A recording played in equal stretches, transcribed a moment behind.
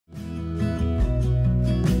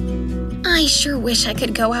I sure wish I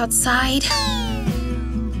could go outside.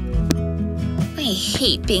 I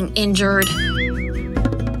hate being injured.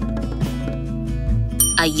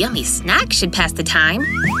 A yummy snack should pass the time.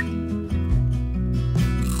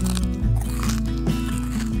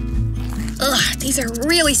 Ugh, these are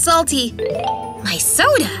really salty. My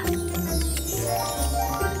soda!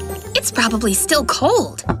 It's probably still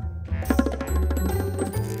cold.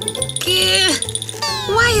 Gah.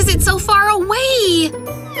 Why is it so far away?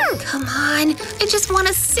 Come on, I just want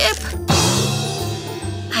a sip.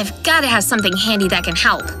 I've gotta have something handy that can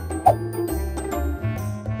help.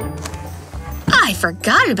 I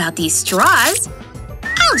forgot about these straws.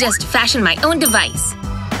 I'll just fashion my own device.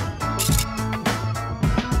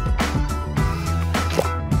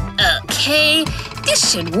 Okay,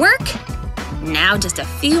 this should work. Now just a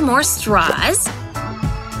few more straws.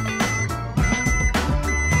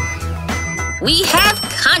 We have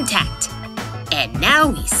contact. And now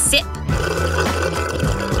we sip.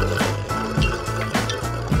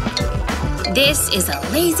 This is a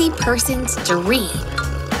lazy person's dream.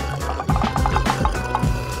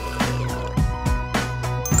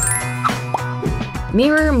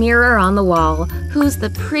 Mirror, mirror on the wall, who's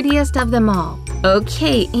the prettiest of them all?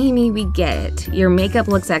 Okay, Amy, we get it. Your makeup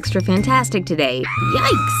looks extra fantastic today.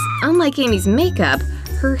 Yikes! Unlike Amy's makeup,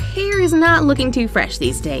 her hair is not looking too fresh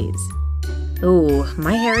these days. Ooh,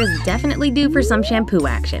 my hair is definitely due for some shampoo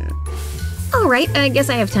action. Alright, I guess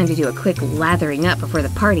I have time to do a quick lathering up before the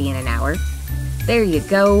party in an hour. There you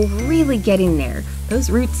go, really get in there.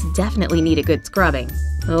 Those roots definitely need a good scrubbing.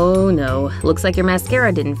 Oh no, looks like your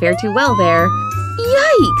mascara didn't fare too well there.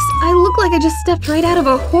 Yikes! I look like I just stepped right out of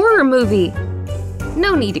a horror movie.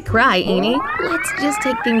 No need to cry, Amy. Let's just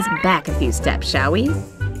take things back a few steps, shall we?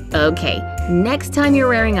 Okay, next time you're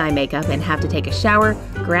wearing eye makeup and have to take a shower,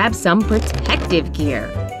 grab some protective gear.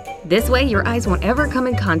 This way your eyes won't ever come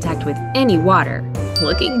in contact with any water.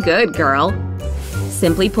 Looking good, girl.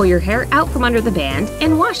 Simply pull your hair out from under the band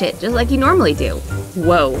and wash it just like you normally do.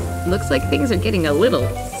 Whoa, looks like things are getting a little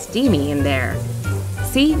steamy in there.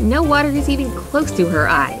 See, no water is even close to her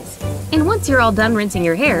eyes. And once you're all done rinsing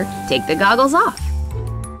your hair, take the goggles off.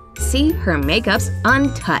 See, her makeup's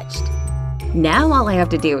untouched. Now all I have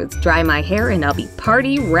to do is dry my hair and I'll be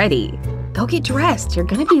party ready. Go get dressed, you're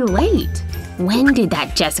gonna be late. When did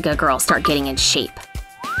that Jessica girl start getting in shape?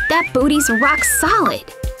 That booty's rock solid.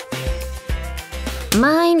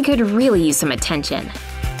 Mine could really use some attention.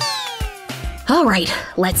 Alright,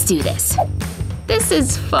 let's do this. This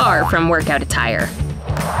is far from workout attire.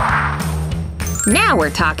 Now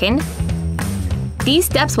we're talking. These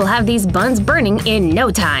steps will have these buns burning in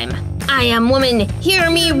no time. I am woman,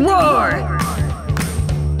 hear me roar!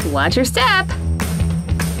 Watch your step.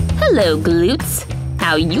 Hello, glutes.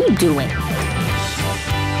 How you doing?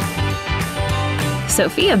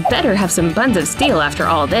 Sophia better have some buns of steel after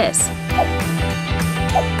all this.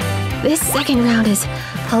 This second round is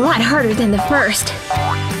a lot harder than the first.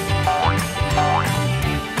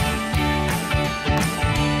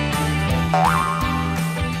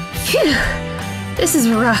 Phew, this is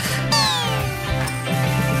rough.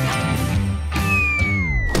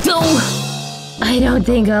 Oh, I don't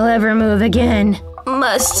think I'll ever move again.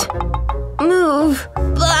 Must move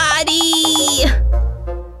body.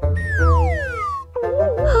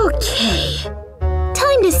 Okay,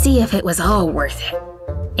 time to see if it was all worth it.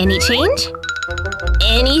 Any change?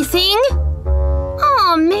 Anything?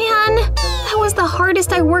 Aw, man, that was the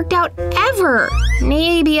hardest I worked out ever.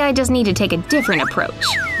 Maybe I just need to take a different approach.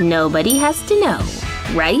 Nobody has to know,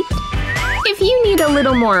 right? If you need a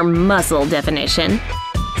little more muscle definition,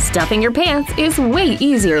 stuffing your pants is way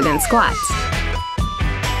easier than squats.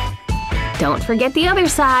 Don't forget the other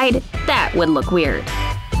side. That would look weird.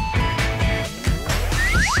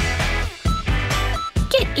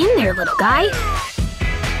 Get in there, little guy.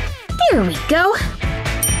 There we go.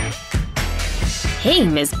 Hey,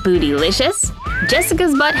 Miss Bootylicious.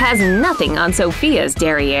 Jessica's butt has nothing on Sophia's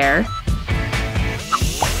derriere.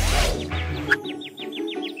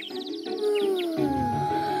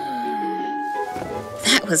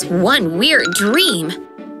 That was one weird dream.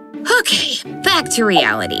 Okay, back to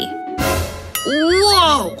reality.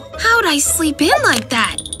 Whoa! How'd I sleep in like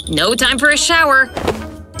that? No time for a shower.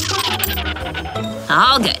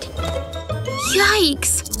 All good.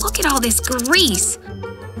 Yikes! Look at all this grease.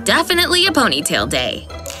 Definitely a ponytail day.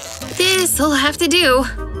 This'll have to do.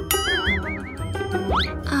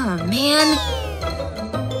 Oh, man.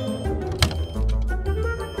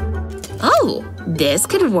 Oh, this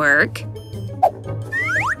could work.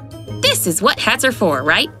 This is what hats are for,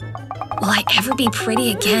 right? Will I ever be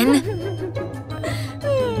pretty again?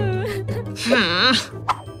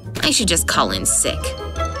 I should just call in sick.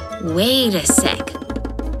 Wait a sec.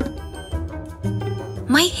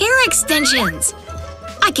 My hair extensions!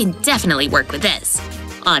 I can definitely work with this.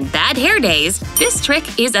 On bad hair days, this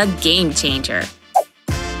trick is a game changer.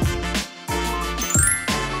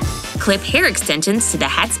 Clip hair extensions to the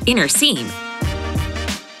hat's inner seam.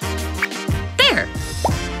 There!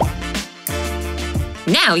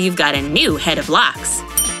 Now you've got a new head of locks.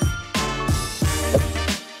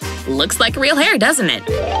 Looks like real hair, doesn't it?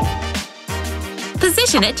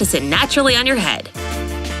 Position it to sit naturally on your head.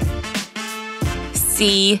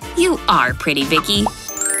 See, you are pretty, Vicky.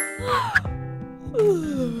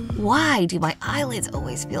 Why do my eyelids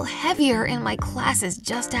always feel heavier in my classes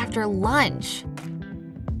just after lunch?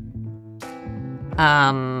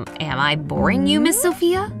 Am I boring you, Miss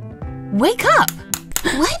Sophia? Wake up!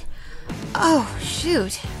 What? Oh,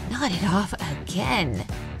 shoot. Nodded off again.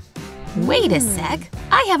 Wait a sec.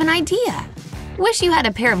 I have an idea. Wish you had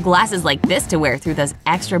a pair of glasses like this to wear through those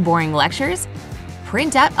extra boring lectures?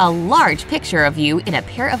 Print out a large picture of you in a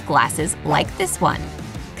pair of glasses like this one.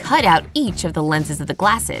 Cut out each of the lenses of the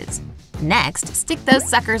glasses. Next, stick those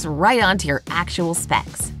suckers right onto your actual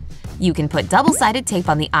specs. You can put double-sided tape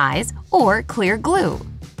on the eyes or clear glue.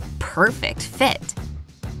 Perfect fit.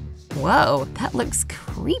 Whoa, that looks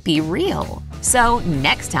creepy real. So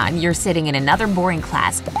next time you're sitting in another boring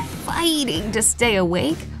class, fighting to stay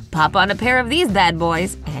awake, pop on a pair of these bad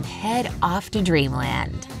boys and head off to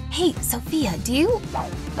dreamland. Hey, Sophia, do you…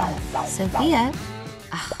 Sophia?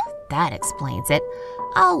 Oh, that explains it.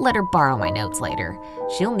 I'll let her borrow my notes later.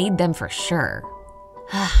 She'll need them for sure.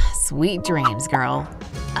 Sweet dreams, girl.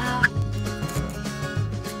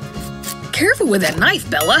 Careful with that knife,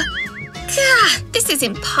 Bella. Gah, this is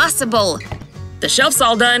impossible. The shelf's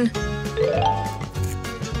all done.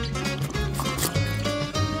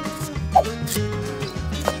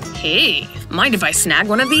 Hey, mind if I snag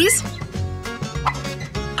one of these?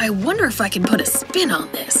 I wonder if I can put a spin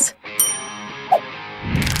on this.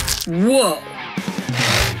 Whoa!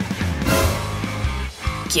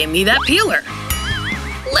 Give me that peeler.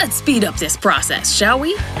 Let's speed up this process, shall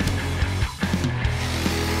we?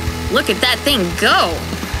 Look at that thing go!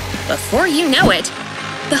 Before you know it,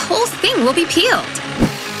 the whole thing will be peeled.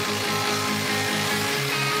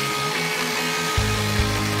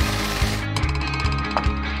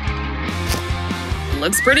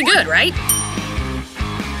 Looks pretty good, right?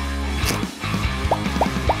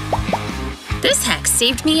 This hack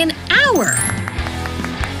saved me an hour!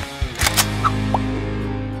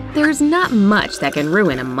 There's not much that can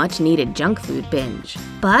ruin a much-needed junk food binge.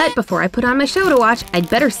 But before I put on my show to watch, I'd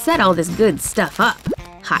better set all this good stuff up.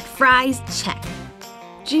 Hot fries, check.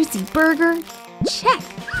 Juicy burger, check.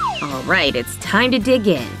 All right, it's time to dig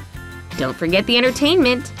in. Don't forget the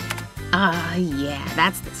entertainment. Yeah,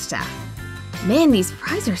 that's the stuff. Man, these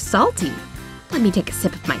fries are salty. Let me take a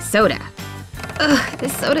sip of my soda. Ugh,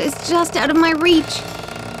 this soda is just out of my reach.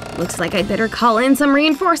 Looks like I'd better call in some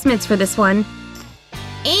reinforcements for this one.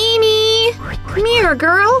 Amy! Come here,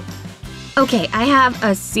 girl! Okay, I have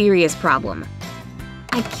a serious problem.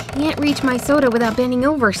 I can't reach my soda without bending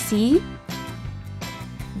over, see?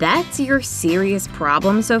 That's your serious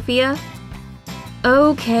problem, Sophia?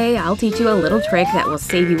 Okay, I'll teach you a little trick that will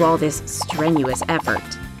save you all this strenuous effort.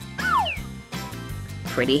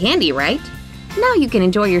 Pretty handy, right? Now you can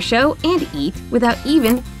enjoy your show and eat without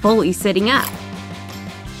even fully sitting up.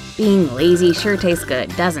 Being lazy sure tastes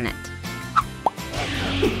good, doesn't it?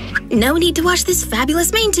 No need to wash this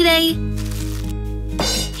fabulous mane today!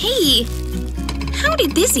 Hey! How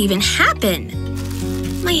did this even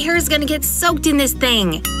happen? My hair is gonna get soaked in this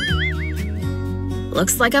thing!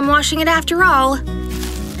 Looks like I'm washing it after all.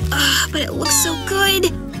 Ugh, but it looks so good!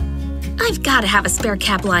 I've gotta have a spare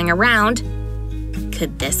cap lying around.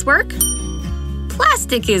 Could this work?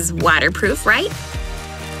 Plastic is waterproof, right?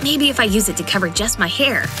 Maybe if I use it to cover just my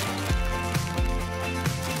hair.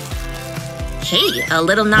 Hey, a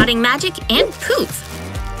little nodding magic and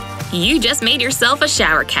poof! You just made yourself a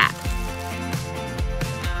shower cap.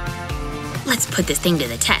 Let's put this thing to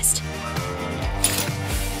the test.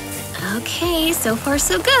 Okay, so far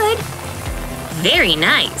so good. Very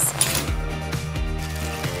nice.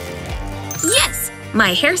 Yes!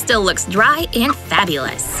 My hair still looks dry and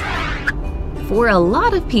fabulous. For a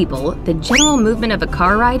lot of people, the general movement of a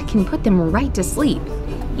car ride can put them right to sleep.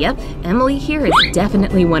 Yep, Emily here is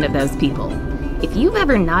definitely one of those people. If you've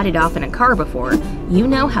ever nodded off in a car before, you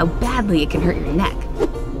know how badly it can hurt your neck.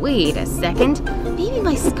 Wait a second, maybe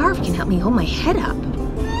my scarf can help me hold my head up.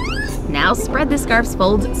 Now spread the scarf's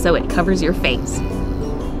folds so it covers your face.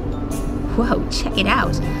 Whoa, check it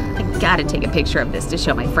out. I gotta take a picture of this to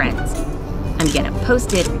show my friends. I'm gonna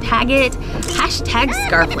post it and tag it,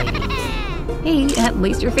 #ScarfLady. Hey, at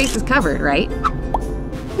least your face is covered, right?